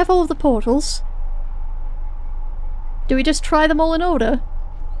 we have all of the portals. Do we just try them all in order?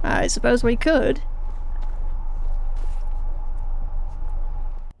 I suppose we could.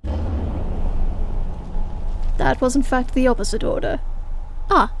 That was in fact the opposite order.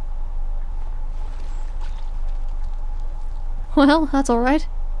 Ah. Well, that's alright.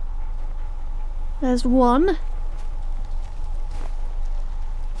 There's one.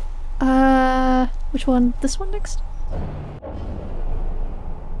 Which one? This one next?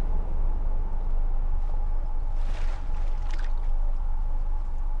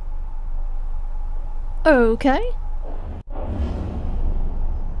 Okay.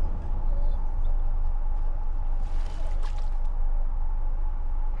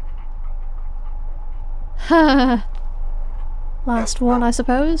 Ha. Last one, I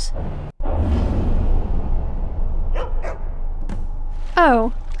suppose.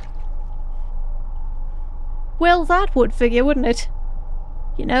 Oh. Well, that would figure, wouldn't it?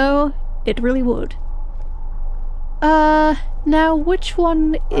 You know, it really would. Now which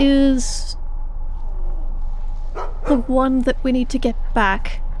one is the one that we need to get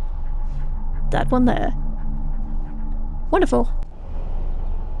back? That one there. Wonderful.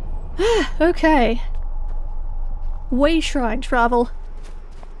 Okay. Way shrine travel.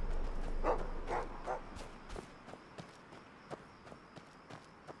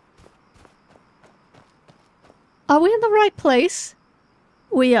 Are we in the right place?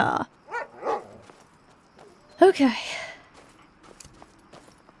 We are. Okay.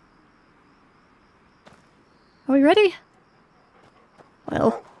 Are we ready?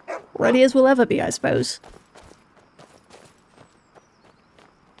 Well, ready as we'll ever be, I suppose.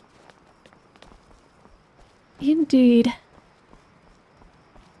 Indeed.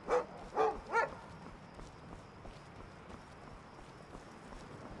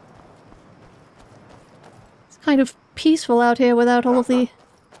 It's kind of peaceful out here without all of the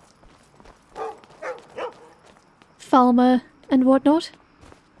Falmer and whatnot.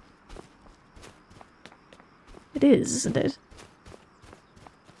 It is, isn't it?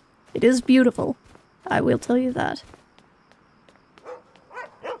 It is beautiful. I will tell you that.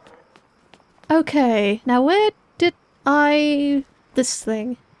 Okay, now where did I... this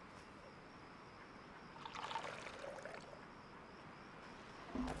thing?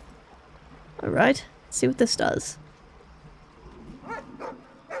 Alright, let's see what this does.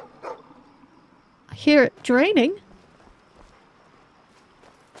 I hear it draining.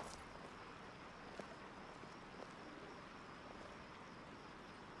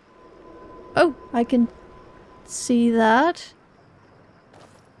 Oh, I can see that.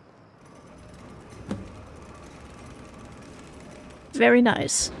 Very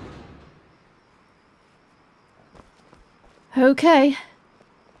nice. Okay.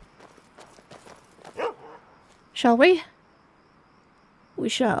 Shall we? We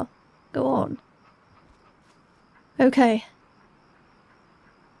shall. Go on. Okay.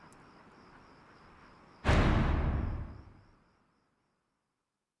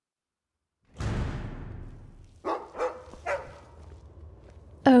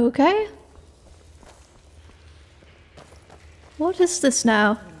 Okay. What is this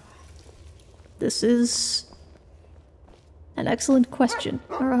now? This is an excellent question.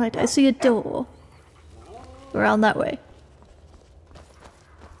 Alright, I see a door. Around that way.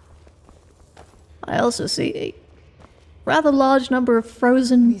 I also see a rather large number of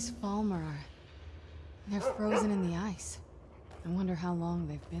frozen... These Falmer are... they're frozen in the ice. I wonder how long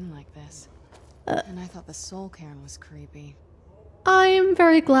they've been like this. And I thought the soul cairn was creepy. I'm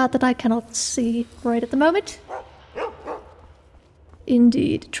very glad that I cannot see right at the moment.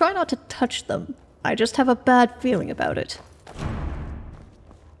 Indeed. Try not to touch them. I just have a bad feeling about it.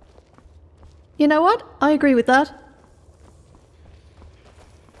 You know what? I agree with that.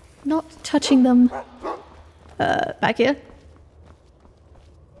 Not touching them. Back here.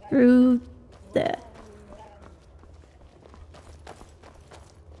 Through there.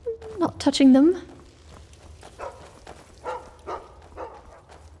 Not touching them.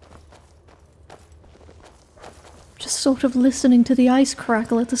 Just sort of listening to the ice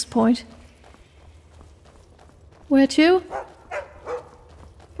crackle at this point. Where to?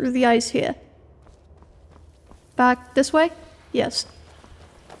 Through the ice here. Back this way? Yes.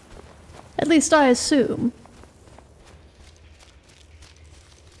 At least I assume.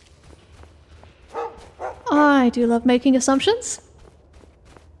 I do love making assumptions.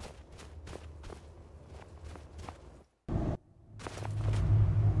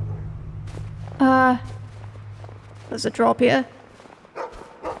 There's a drop here.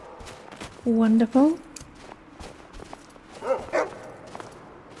 Wonderful.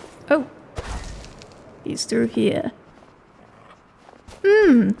 Oh. He's through here.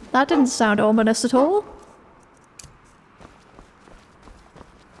 That didn't sound ominous at all.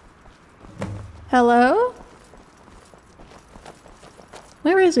 Hello?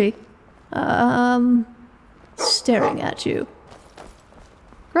 Where is he? Staring at you.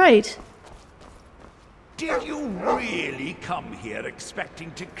 Right. Did you really come here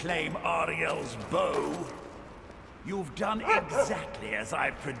expecting to claim Ariel's bow? You've done exactly as I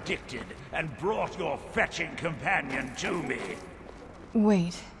predicted and brought your fetching companion to me.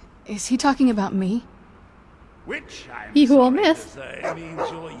 Wait, is he talking about me? Which, I'm He who or sorry to myth. say, means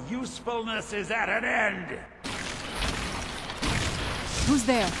your usefulness is at an end. Who's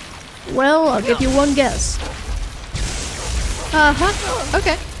there? Well, I'll give you one guess. Uh-huh.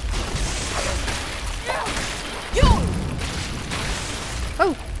 Okay.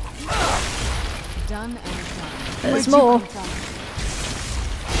 Oh, Done and done. there's Where'd you more. come from?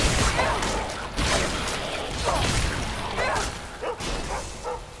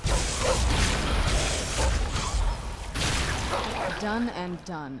 Done and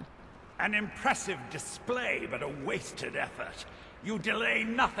done. An impressive display, but a wasted effort. You delay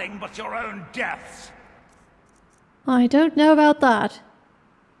nothing but your own deaths. I don't know about that.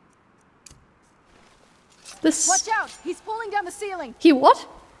 This... Watch out! He's pulling down the ceiling! He what?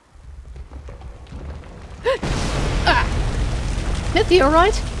 Ah! Myth, you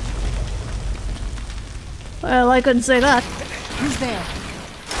alright? Well, I couldn't say that. Who's there?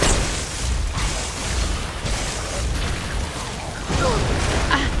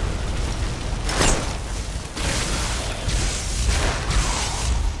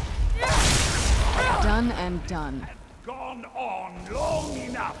 Done and done. Gone on long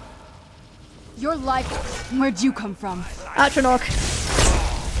enough. Your life. Where'd you come from? Atronach.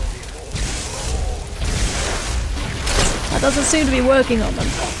 That doesn't seem to be working on them.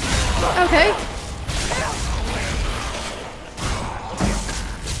 Okay.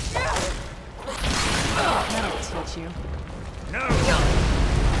 That'll teach you. No.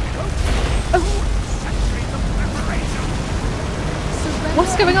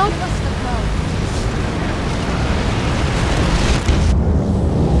 What's going on? Give us the bow.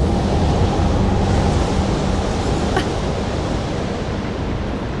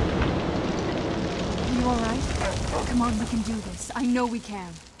 You alright? Come on, we can do this. I know we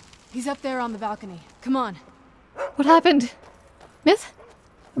can. He's up there on the balcony. Come on. What happened? Myth?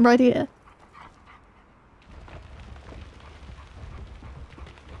 I'm right here.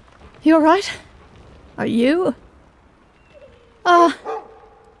 You alright? Are you?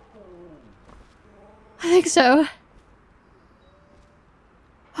 I think so.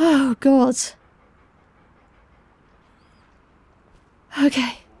 Oh, God.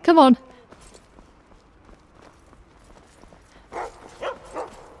 Okay, come on.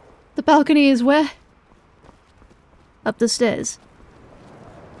 The balcony is where? Up the stairs.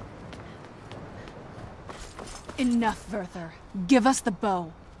 Enough, Vyrthur. Give us the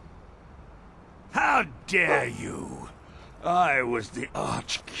bow. How dare you? I was the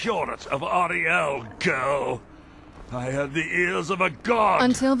Arch-Curate of Ariel, girl. I had the ears of a god.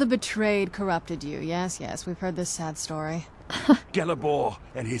 Until the betrayed corrupted you. Yes, yes, we've heard this sad story. Gelibor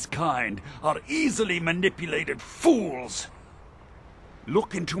and his kind are easily manipulated fools.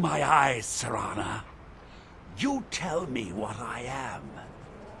 Look into my eyes, Serana. You tell me what I am.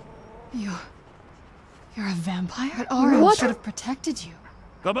 You're a vampire? But Ariel should have protected you.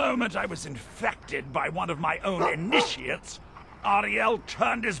 The moment I was infected by one of my own initiates, Ariel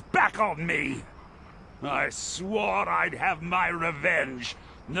turned his back on me. I swore I'd have my revenge,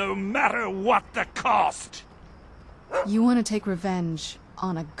 no matter what the cost. You want to take revenge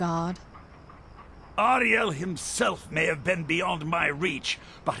on a god? Ariel himself may have been beyond my reach,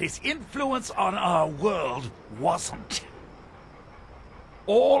 but his influence on our world wasn't.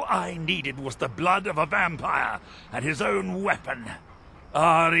 All I needed was the blood of a vampire and his own weapon,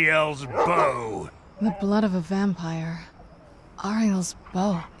 Ariel's bow. The blood of a vampire. Ariel's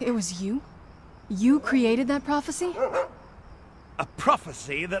bow. It was you? You created that prophecy? A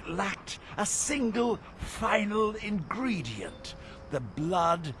prophecy that lacked a single final ingredient. The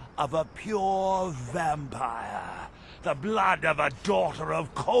blood of a pure vampire. The blood of a daughter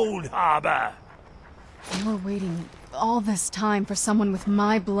of Cold Harbor. You were waiting all this time for someone with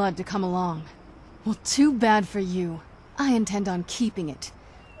my blood to come along. Well, too bad for you. I intend on keeping it.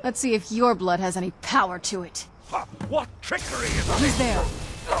 Let's see if your blood has any power to it. What trickery is this? Who's there?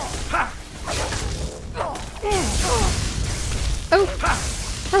 Oh,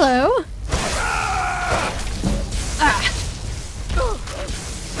 hello.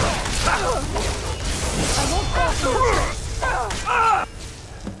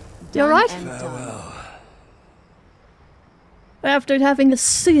 You alright? After having the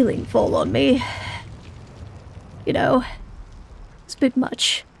ceiling fall on me, you know, it's a bit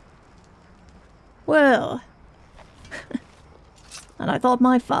much. Well, and I thought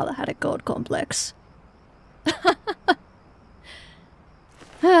my father had a god complex.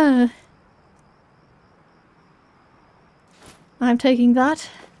 I'm taking that.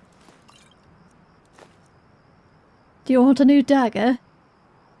 Do you want a new dagger?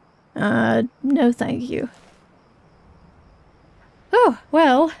 No thank you. Oh,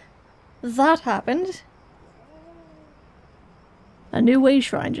 well, that happened. A new way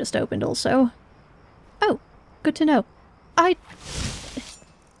shrine just opened also. Oh, good to know. I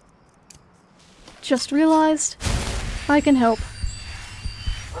just realized I can help.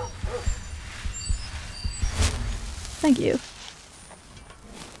 Thank you.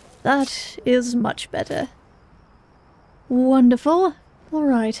 That is much better. Wonderful.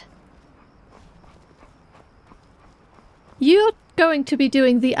 Alright. You're going to be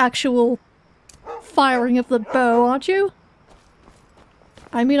doing the actual firing of the bow, aren't you?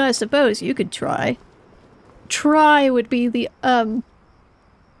 I mean, I suppose you could try. Try would be the,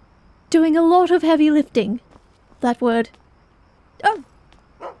 doing a lot of heavy lifting. That word. Oh!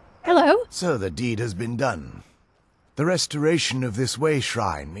 Hello? So the deed has been done. The restoration of this way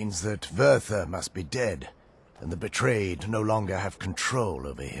shrine means that Vyrthur must be dead, and the betrayed no longer have control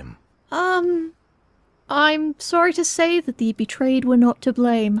over him. I'm sorry to say that the betrayed were not to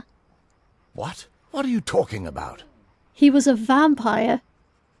blame. What? What are you talking about? He was a vampire.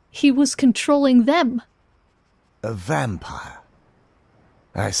 He was controlling them. A vampire?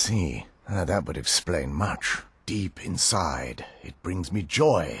 I see. That would explain much. Deep inside, it brings me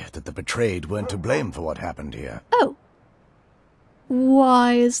joy that the betrayed weren't to blame for what happened here. Oh.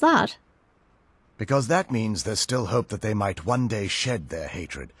 Why is that? Because that means there's still hope that they might one day shed their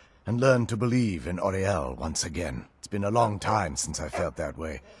hatred and learn to believe in Auriel once again. It's been a long time since I felt that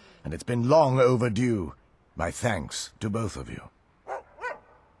way, and it's been long overdue. My thanks to both of you.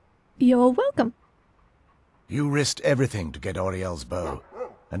 You're welcome. You risked everything to get Auriel's bow,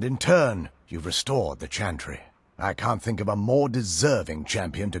 and in turn, you've restored the chantry. I can't think of a more deserving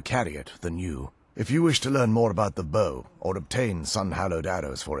champion to carry it than you. If you wish to learn more about the bow, or obtain sun-hallowed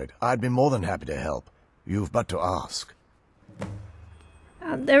arrows for it, I'd be more than happy to help. You've but to ask.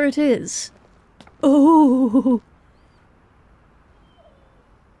 And there it is. Oh.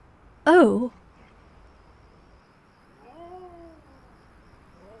 Oh.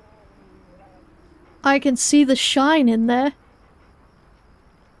 I can see the shine in there.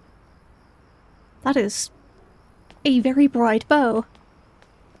 That is a very bright bow.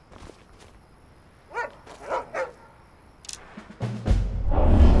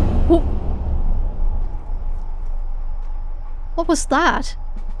 What was that?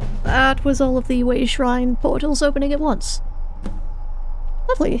 That was all of the Way Shrine portals opening at once.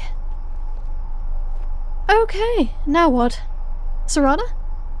 Lovely. Okay, now what? Serana?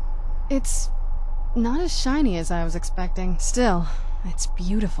 It's not as shiny as I was expecting. Still, it's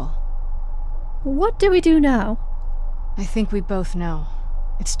beautiful. What do we do now? I think we both know.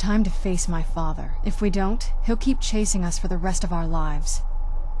 It's time to face my father. If we don't, he'll keep chasing us for the rest of our lives.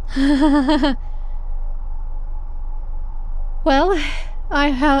 Well,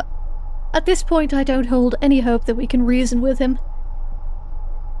 at this point I don't hold any hope that we can reason with him.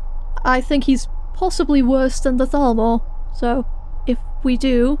 I think he's possibly worse than the Thalmor, so if we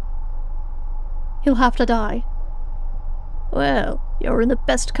do, he'll have to die. Well, you're in the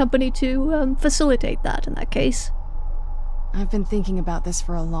best company to facilitate that in that case. I've been thinking about this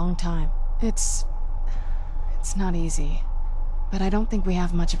for a long time. It's not easy, but I don't think we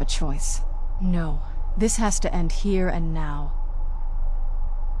have much of a choice. No, this has to end here and now.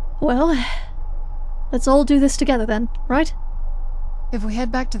 Well, let's all do this together then, right? If we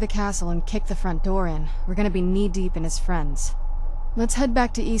head back to the castle and kick the front door in, we're gonna be knee-deep in his friends. Let's head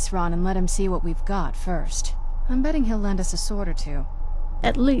back to Isran and let him see what we've got first. I'm betting he'll lend us a sword or two.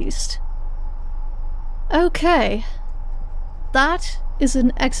 At least. Okay. That is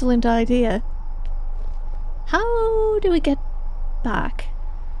an excellent idea. How do we get back?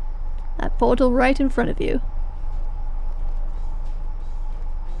 That portal right in front of you.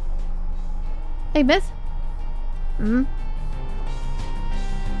 Hey, Myth?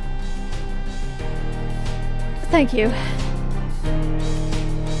 Thank you.